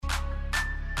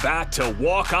back to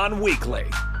Walk On Weekly.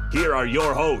 Here are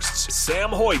your hosts, Sam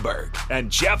Hoiberg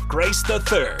and Jeff Grace III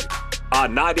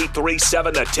on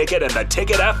 93.7 The Ticket and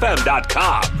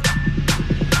theticketfm.com.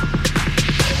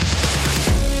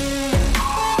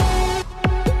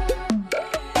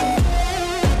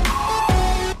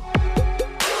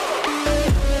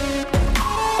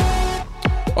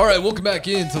 All right, welcome back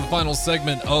into the final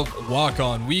segment of Walk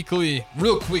On Weekly.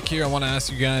 Real quick here, I want to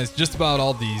ask you guys just about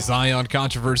all the Zion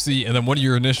controversy, and then what are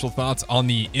your initial thoughts on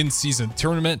the in-season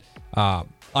tournament?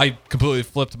 I completely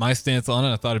flipped my stance on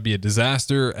it. I thought it'd be a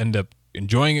disaster. Ended up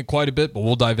enjoying it quite a bit, but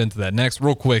we'll dive into that next.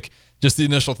 Real quick, just the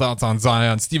initial thoughts on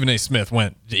Zion. Stephen A. Smith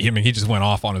he just went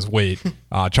off on his weight.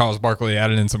 Charles Barkley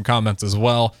added in some comments as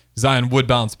well. Zion would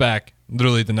bounce back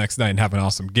literally the next night and have an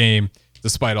awesome game,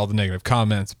 despite all the negative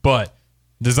comments, but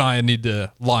does Zion need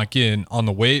to lock in on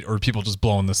the weight, or are people just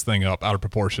blowing this thing up out of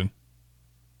proportion?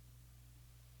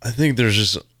 I think there's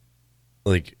just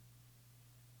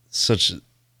such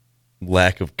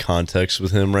lack of context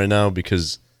with him right now,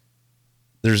 because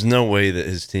there's no way that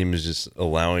his team is just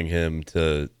allowing him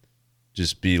to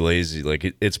just be lazy.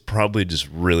 It's probably just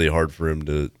really hard for him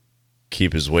to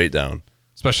keep his weight down,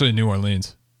 especially in New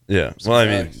Orleans. Yeah, well, I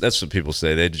mean, that's what people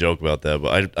say. They joke about that,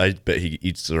 but I bet he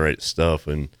eats the right stuff,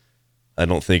 and I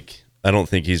don't think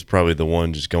he's probably the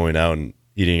one just going out and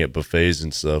eating at buffets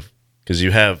and stuff, because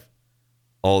you have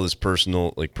all this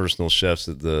personal chefs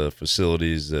at the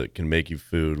facilities that can make you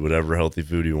food, whatever healthy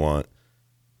food you want.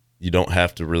 You don't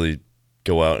have to really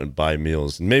go out and buy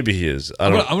meals. And maybe he is.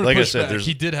 I'm gonna push back.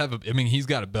 He did have he's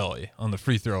got a belly on the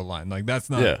free throw line. That's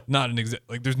not an exact.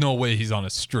 There's no way he's on a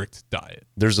strict diet.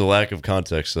 There's a lack of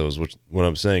context, though, is what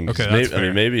I'm saying. Okay, that's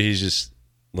fair. Maybe he's just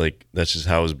that's just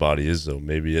how his body is, though.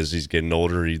 Maybe as he's getting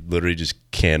older, he literally just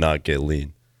cannot get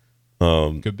lean.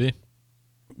 Could be.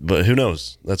 But who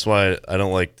knows? That's why I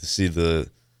don't like to see the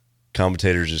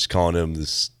commentators just calling him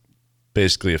this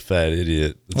basically a fat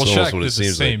idiot. That's Shaq did the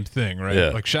same thing, right?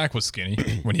 Yeah. Shaq was skinny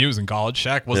when he was in college.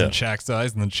 Shaq wasn't Shaq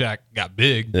size, and then Shaq got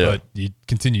big, but he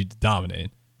continued to dominate.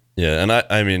 Yeah, and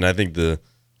I think the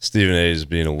Stephen A. is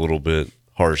being a little bit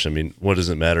harsh. I mean, what does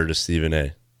it matter to Stephen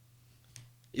A.?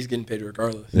 He's getting paid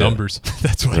regardless. Numbers.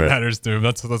 That's what matters to him.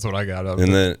 That's what I got out of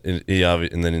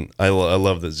it. I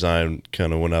love that Zion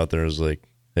kind of went out there and was like,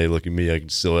 hey, look at me. I can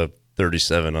still have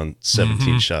 37 on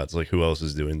 17 shots. Who else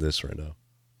is doing this right now?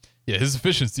 Yeah, his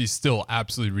efficiency is still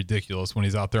absolutely ridiculous when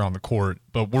he's out there on the court.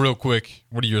 But real quick,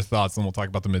 what are your thoughts? And we'll talk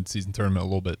about the mid-season tournament a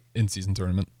little bit, in-season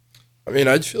tournament. I mean,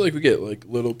 I just feel like we get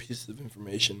little pieces of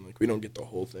information. We don't get the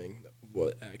whole thing,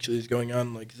 what actually is going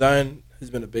on. Zion has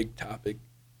been a big topic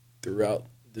throughout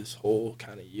this whole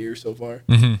kind of year so far.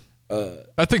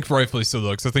 I think rightfully so,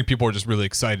 though, because I think people are just really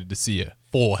excited to see a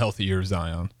full, healthy year of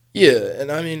Zion. Yeah, and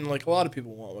I mean, a lot of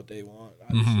people want what they want,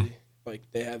 obviously.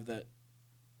 They have that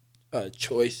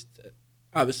choice to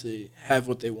obviously have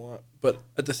what they want. But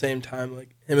at the same time,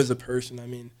 him as a person, I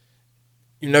mean,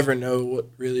 you never know what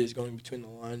really is going between the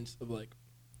lines of,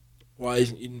 why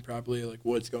he's eating properly,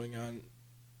 what's going on.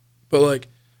 But,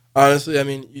 honestly, I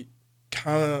mean, you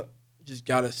kind of just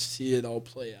got to see it all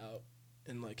play out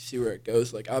and, see where it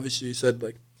goes. Obviously, you said,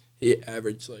 he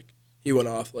averaged, he went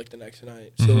off, the next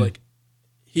night. So,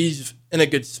 he's in a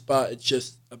good spot. It's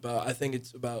just about, I think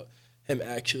it's about him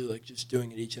actually, just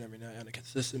doing it each and every night on a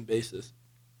consistent basis.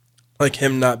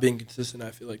 Him not being consistent, I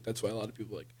feel that's why a lot of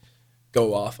people,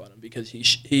 go off on him, because he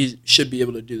should be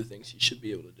able to do the things he should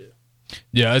be able to do.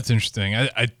 Yeah, that's interesting.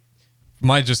 I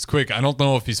don't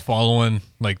know if he's following,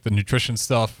 the nutrition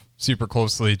stuff super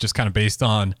closely, just kind of based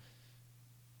on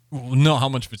know how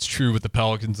much of it's true with the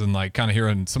Pelicans and kind of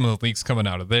hearing some of the leaks coming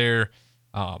out of there,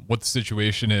 what the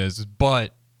situation is.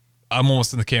 But I'm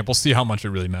almost in the camp. We'll see how much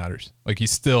it really matters. He's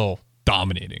still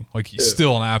dominating. He's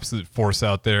still an absolute force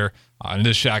out there. And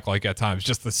this Shaq, at times,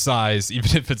 just the size,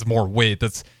 even if it's more weight,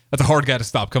 that's a hard guy to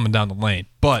stop coming down the lane.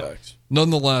 But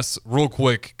nonetheless, real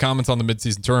quick, comments on the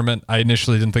midseason tournament. I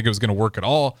initially didn't think it was going to work at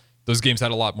all. Those games had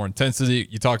a lot more intensity.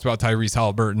 You talked about Tyrese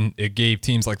Halliburton. It gave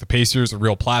teams like the Pacers a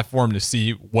real platform to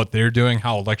see what they're doing,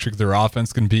 how electric their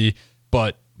offense can be.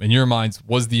 But in your minds,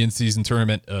 was the in-season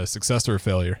tournament a success or a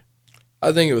failure?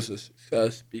 I think it was a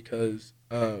success because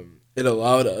it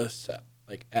allowed us to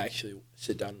actually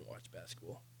sit down and watch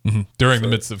basketball during the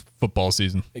midst of football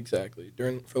season. Exactly,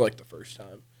 for the first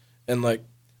time, and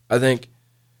I think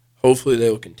hopefully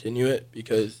they will continue it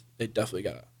because they definitely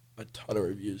got a ton of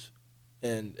reviews.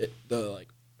 And the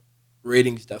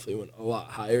ratings definitely went a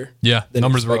lot higher. Yeah, than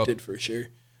numbers expected were up for sure.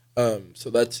 So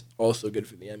that's also good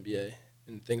for the NBA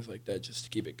and things like that, just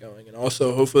to keep it going. And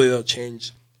also, hopefully, they'll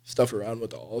change stuff around with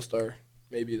the All-Star.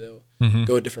 Maybe they'll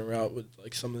go a different route with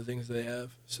some of the things they have.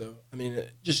 So I mean,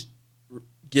 just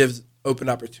gives open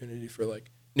opportunity for like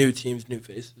new teams, new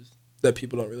faces that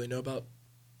people don't really know about.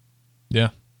 Yeah.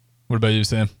 What about you,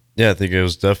 Sam? Yeah, I think it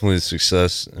was definitely a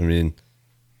success. I mean,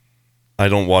 I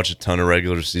don't watch a ton of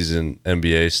regular season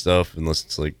NBA stuff unless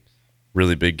it's like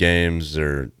really big games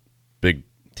or big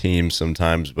teams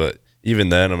sometimes. But even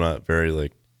then, I'm not very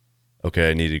like,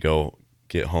 okay, I need to go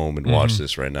get home and watch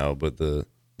this right now. But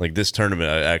this tournament,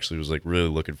 I actually was like really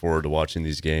looking forward to watching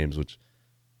these games, which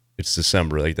it's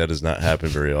December. Like that does not happen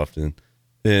very often.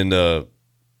 And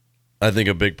I think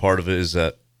a big part of it is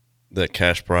that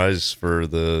cash prize for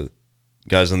the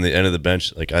guys on the end of the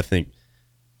bench. Like I think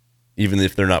even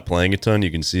if they're not playing a ton,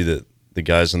 you can see that the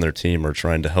guys on their team are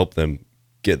trying to help them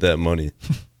get that money.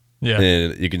 Yeah.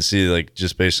 And you can see like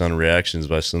just based on reactions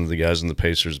by some of the guys on the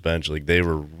Pacers bench, like they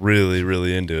were really,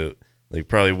 really into it. Like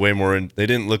probably way more. They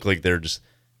didn't look like they're just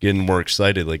getting more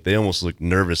excited. Like they almost looked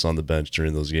nervous on the bench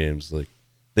during those games. Like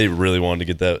they really wanted to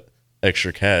get that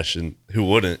extra cash, and who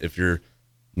wouldn't if you're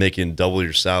making double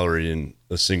your salary in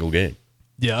a single game?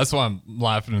 Yeah, that's why I'm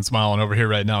laughing and smiling over here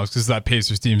right now. Is because that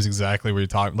Pacers team is exactly what you're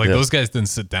talking. Like those guys didn't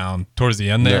sit down towards the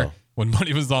end there when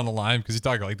money was on the line, because you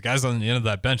talk like the guys on the end of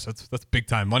that bench. That's big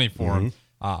time money for them.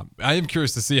 I am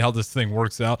curious to see how this thing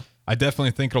works out. I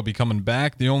definitely think it'll be coming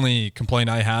back. The only complaint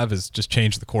I have is just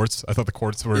change the courts. I thought the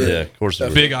courts were a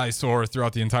big eyesore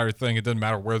throughout the entire thing. It didn't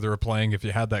matter where they were playing. If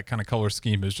you had that kind of color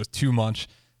scheme, it was just too much.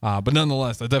 But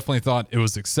nonetheless, I definitely thought it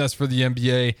was a success for the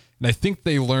NBA, and I think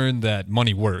they learned that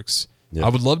money works. Yep. I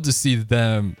would love to see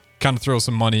them kind of throw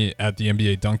some money at the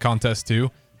NBA dunk contest too.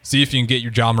 See if you can get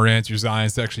your Ja Morants, your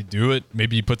Zions to actually do it.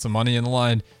 Maybe you put some money in the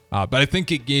line. But I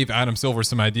think it gave Adam Silver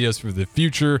some ideas for the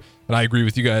future. And I agree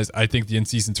with you guys. I think the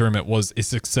in-season tournament was a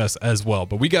success as well.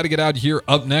 But we got to get out of here.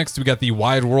 Up next, we got the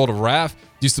Wide World of Raph.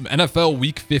 Do some NFL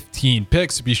Week 15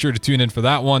 picks. Be sure to tune in for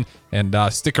that one. And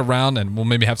stick around, and we'll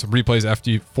maybe have some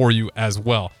replays for you as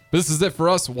well. But this is it for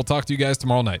us. We'll talk to you guys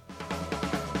tomorrow night.